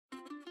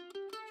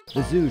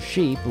The zoo's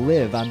sheep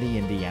live on the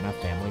Indiana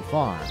family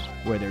farm,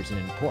 where there's an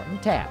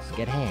important task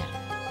at hand.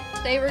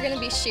 Today we're going to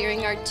be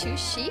shearing our two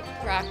sheep,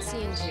 Roxy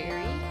and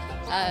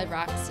Jerry.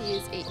 Roxy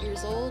is 8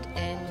 years old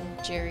and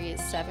Jerry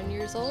is 7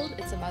 years old.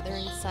 It's a mother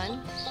and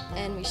son,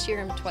 and we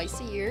shear them twice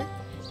a year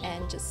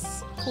and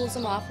just cools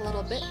them off a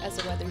little bit as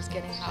the weather's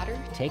getting hotter.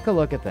 Take a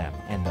look at them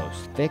and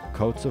those thick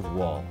coats of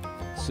wool.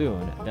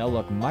 Soon, they'll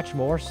look much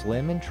more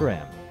slim and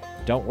trim.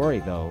 Don't worry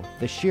though,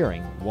 the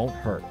shearing won't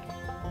hurt.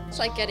 It's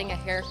like getting a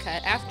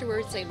haircut.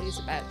 Afterwards they lose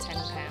about 10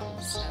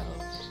 pounds, so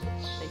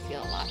they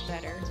feel a lot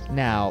better.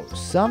 Now,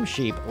 some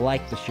sheep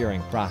like the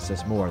shearing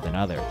process more than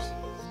others.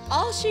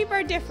 All sheep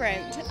are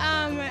different,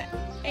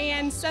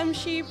 and some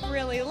sheep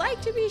really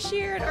like to be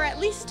sheared or at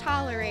least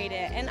tolerate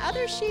it, and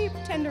other sheep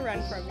tend to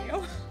run from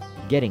you.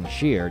 Getting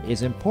sheared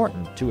is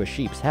important to a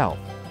sheep's health.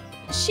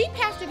 Sheep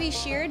have to be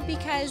sheared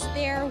because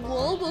their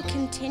wool will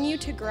continue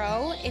to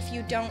grow if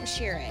you don't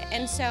shear it.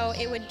 And so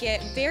it would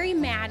get very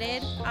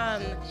matted,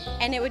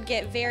 and it would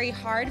get very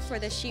hard for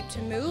the sheep to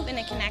move, and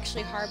it can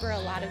actually harbor a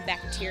lot of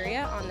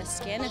bacteria on the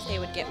skin if they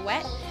would get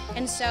wet.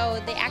 And so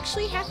they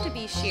actually have to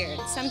be sheared.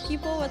 Some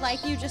people would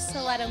like you just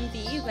to let them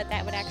be, but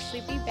that would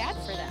actually be bad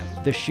for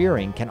them. The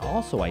shearing can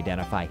also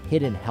identify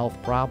hidden health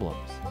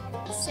problems.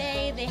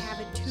 Say they have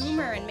a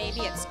tumor and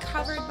maybe it's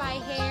covered by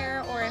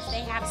hair, or if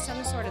they have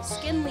some sort of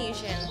skin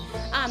lesion.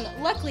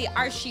 Luckily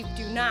our sheep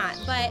do not,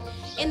 but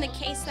in the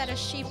case that a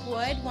sheep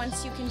would,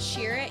 once you can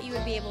shear it, you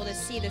would be able to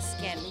see the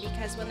skin,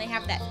 because when they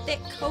have that thick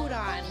coat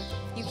on,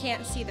 you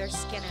can't see their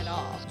skin at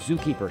all.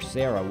 Zookeeper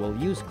Sarah will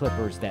use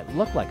clippers that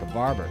look like a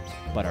barber's,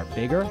 but are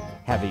bigger,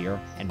 heavier,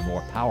 and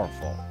more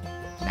powerful.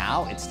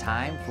 Now it's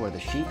time for the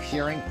sheep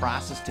shearing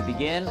process to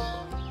begin.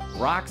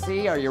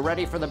 Roxy, are you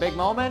ready for the big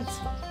moment?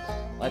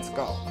 Let's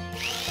go.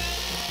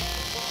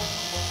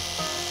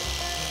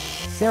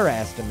 Sarah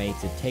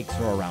estimates it takes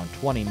her around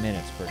 20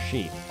 minutes per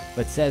sheep,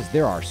 but says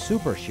there are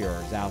super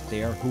shearers out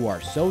there who are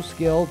so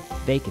skilled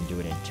they can do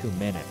it in 2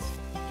 minutes.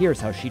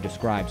 Here's how she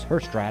describes her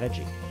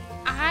strategy.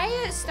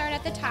 I start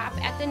at the top,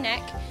 at the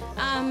neck.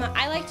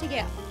 I like to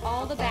get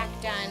all the back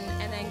done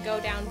and then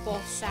go down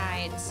both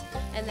sides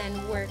and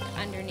then work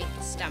underneath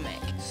the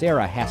stomach.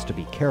 Sarah has to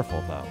be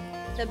careful though.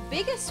 The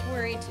biggest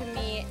worry to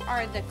me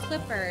are the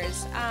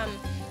clippers.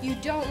 You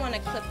don't want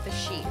to clip the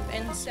sheep,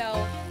 and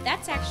so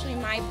that's actually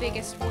my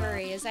biggest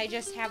worry, is I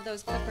just have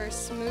those clippers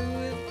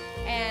smooth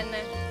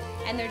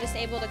and they're just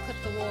able to clip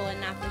the wool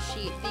and not the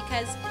sheep,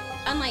 because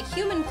unlike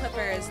human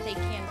clippers, they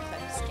can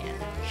clip skin.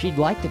 She'd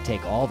like to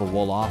take all the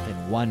wool off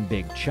in one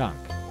big chunk,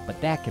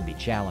 but that can be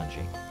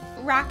challenging.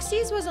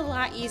 Roxy's was a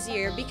lot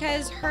easier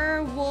because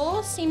her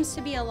wool seems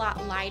to be a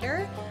lot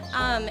lighter,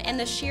 and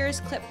the shears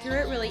clip through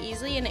it really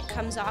easily and it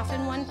comes off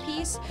in one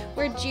piece,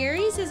 where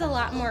Jerry's is a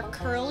lot more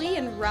curly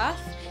and rough,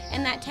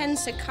 and that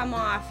tends to come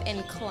off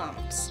in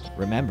clumps.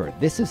 Remember,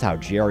 this is how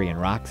Jerry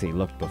and Roxy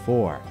looked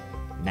before.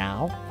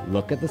 Now,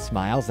 look at the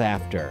smiles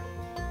after.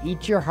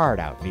 Eat your heart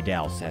out,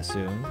 Vidal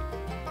Sassoon.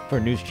 For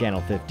News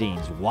Channel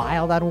 15's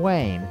Wild on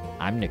Wayne,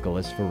 I'm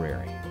Nicholas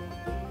Ferreri.